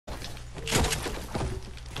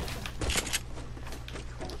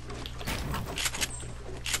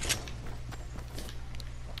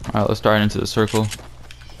Alright, let's start into the circle.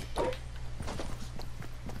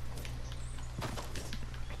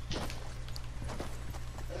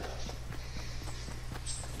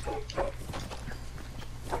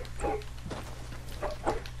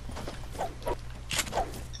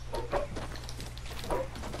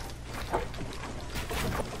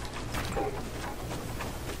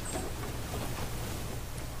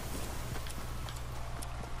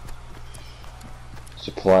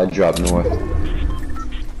 Supply drop north.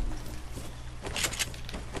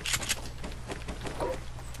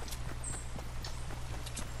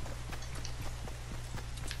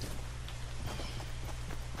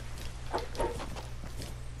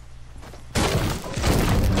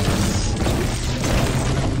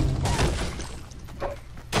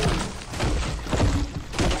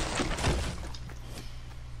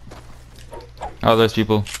 Oh, there's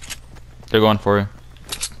people. They're going for it.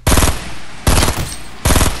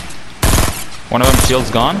 One of them shield's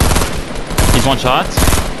gone. He's one shot.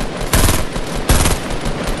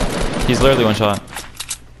 He's literally one shot.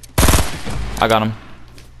 I got him.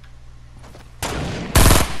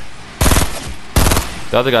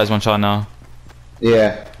 The other guy's one shot now.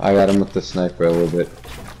 Yeah, I got him with the sniper a little bit.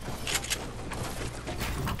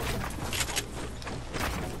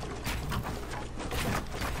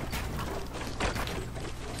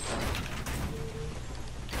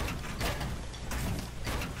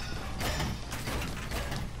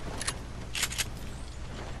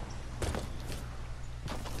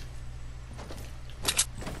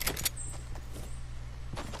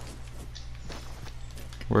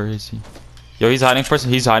 Where is he? Yo, he's hiding first.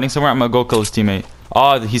 He's hiding somewhere. I'm gonna go kill his teammate.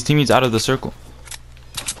 Oh, his teammate's out of the circle.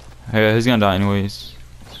 Hey, he's gonna die anyways.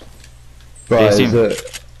 Bro, Hey, is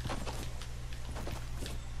it...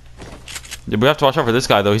 Yeah, we have to watch out for this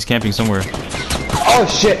guy though. He's camping somewhere. Oh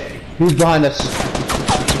shit! He's behind us.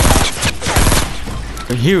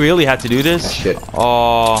 He really had to do this? Oh, shit.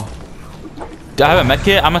 Oh. Do I have a med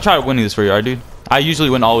kit? I'm gonna try winning this for you, alright, dude? I usually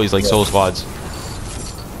win always, like, solo squads.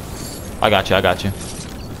 I got you, I got you.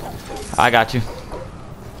 I got you.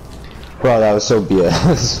 Bro, that was so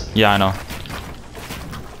BS. Yeah, I know.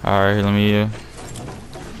 Alright, let me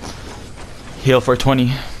heal for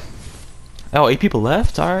 20. Oh, 8 people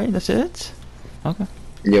left? Alright, that's it? Okay.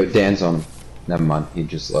 Yo, Dan's on him. Never mind, he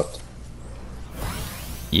just left.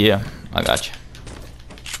 Yeah, I got you.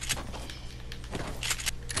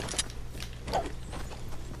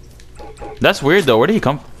 That's weird though. Where did he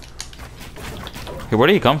come? Hey, where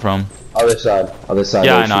did he come from? Other side. Other side.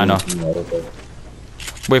 Yeah, I know.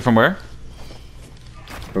 Wait, from where?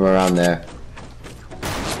 From around there.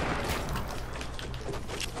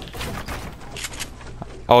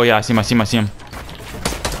 Oh yeah, I see him. I see him.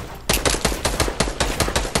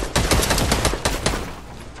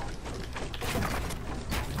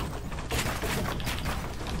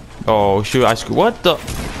 Oh shoot! What the?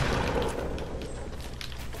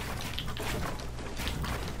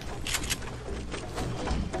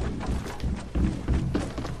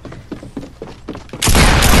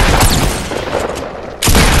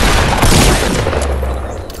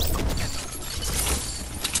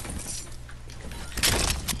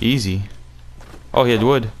 Easy. Oh, he had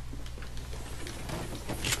wood.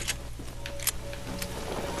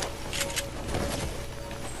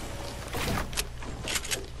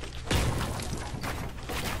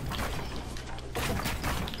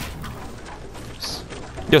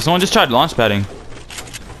 Yo, someone just tried launch padding.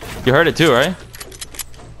 You heard it too, right?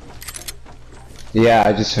 Yeah,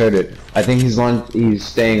 I just heard it. I think he's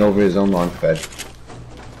staying over his own launch pad.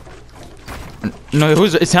 No,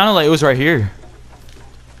 it sounded like it was right here.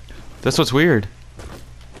 That's what's weird.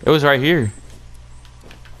 It was right here.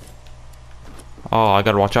 Oh, I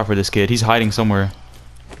gotta watch out for this kid. He's hiding somewhere.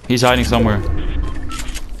 He's hiding somewhere.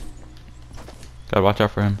 Gotta watch out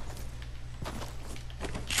for him.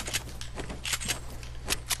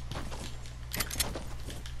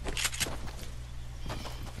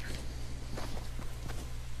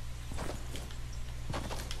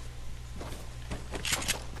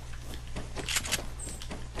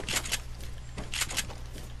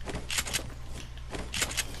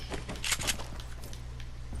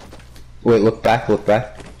 Wait, look back, look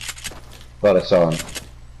back. Thought I saw him.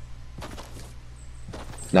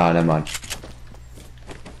 Nah, never mind.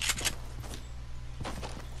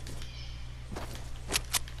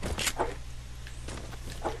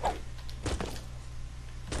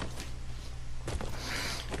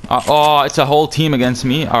 Oh, it's a whole team against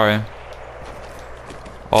me. Alright.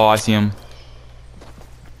 Oh, I see him.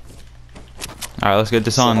 Alright, let's get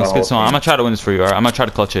this on. Let's get this on. I'm gonna try to win this for you, alright? I'm gonna try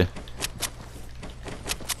to clutch it.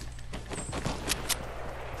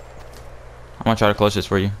 I'm gonna try to clutch this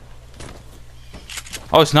for you.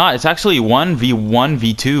 Oh, it's not. It's actually 1v1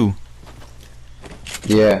 v2.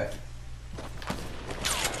 Yeah.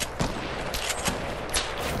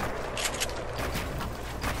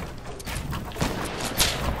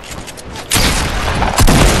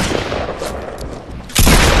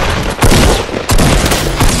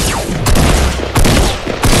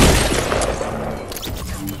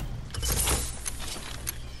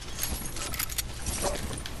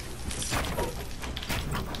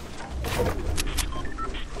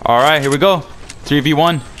 All right, here we go.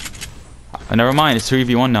 3v1. Never mind, it's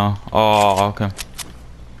 3v1 now. Oh, okay.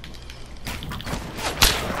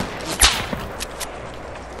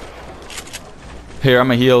 Here, I'm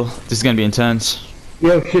gonna heal. This is gonna be intense.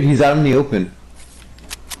 Yo, shit, he's out in the open.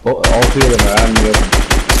 Oh, all three of them are out in the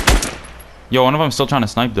open. Yo, one of them's still trying to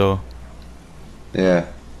snipe though. Yeah.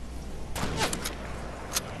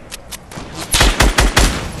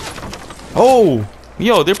 Oh,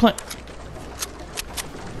 yo, they're playing.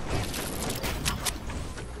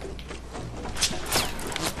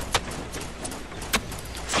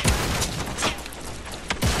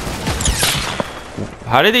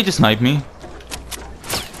 How did they just snipe me?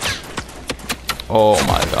 Oh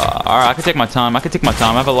my god. Alright, I can take my time. I can take my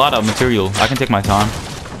time. I have a lot of material. I can take my time.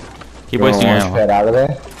 Keep wasting your ammo. Out of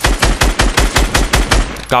there?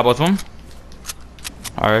 Got both of them.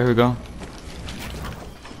 Alright, here we go.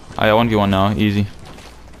 I got 1v1 now. Easy.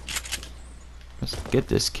 Let's get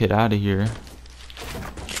this kid out of here.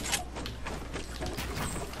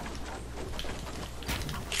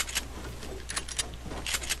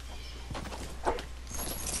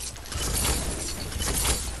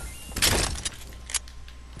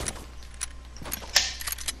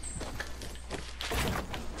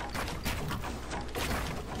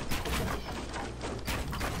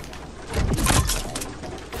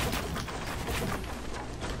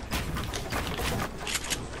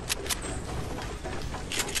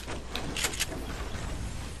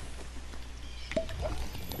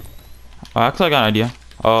 Actually, I got an idea.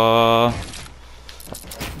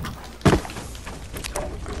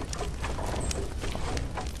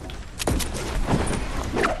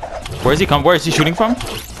 Where is he come? Where is he shooting from? I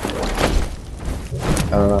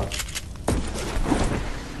don't know.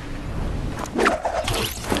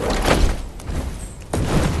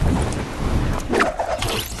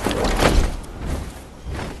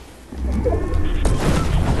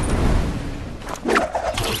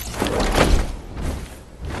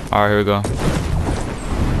 Alright, here we go.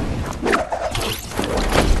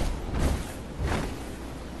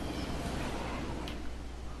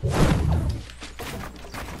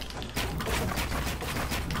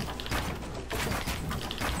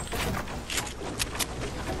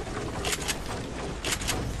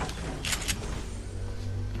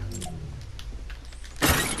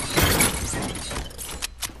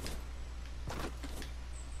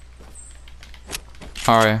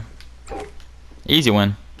 Alright. Easy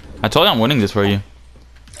win. I told you I'm winning this for you.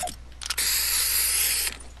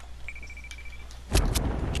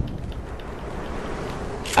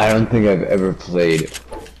 I don't think I've ever played.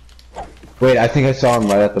 Wait, I think I saw him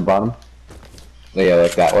right at the bottom. Yeah,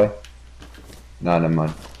 like that way. No, never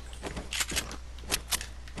mind.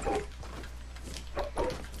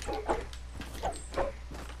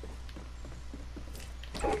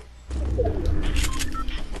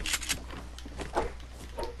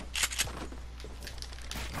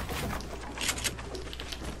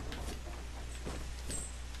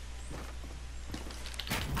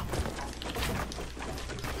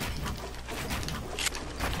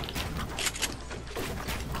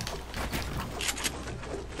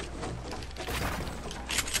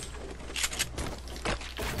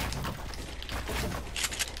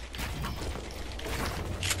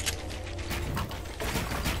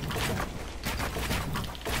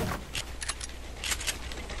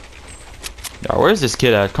 Yo, where's this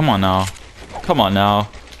kid at? Come on now. Come on now.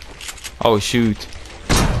 Oh, shoot.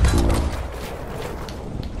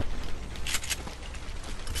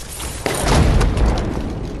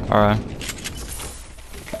 Alright.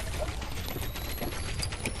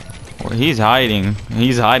 Well, he's hiding.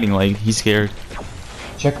 He's hiding like he's scared.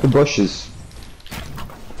 Check the bushes.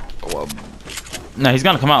 Nah, he's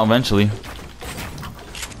gonna come out eventually.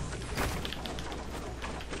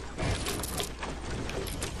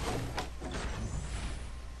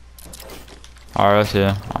 Alright, that's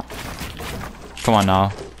it. Come on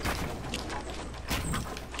now.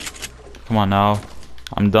 Come on now.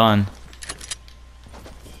 I'm done.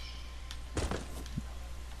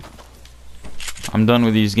 I'm done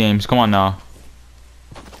with these games. Come on now.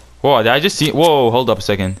 Whoa, did I just see? Whoa, hold up a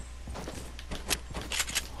second.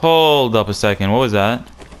 Hold up a second. What was that?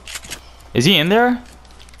 Is he in there?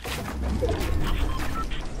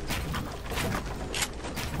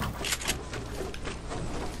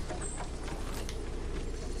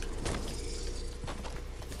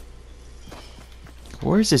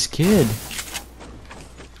 Where's this kid?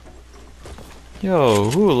 Yo,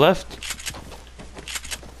 who left?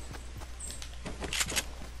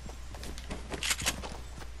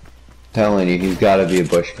 Telling you, he's gotta be a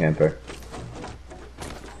bush camper.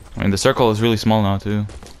 I mean, the circle is really small now, too.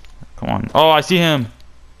 Come on. Oh, I see him.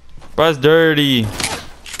 Bruh's dirty.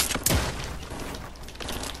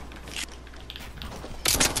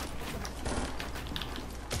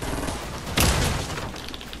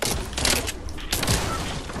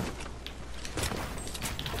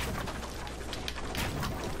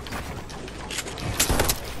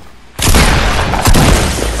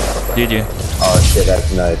 GG. Oh shit,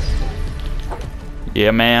 that's nice.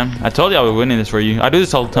 Yeah, man. I told you I was winning this for you. I do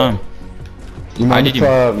this all the time. You mind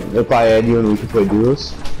if I add you and we can play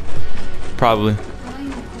duos? Probably.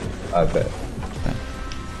 I bet.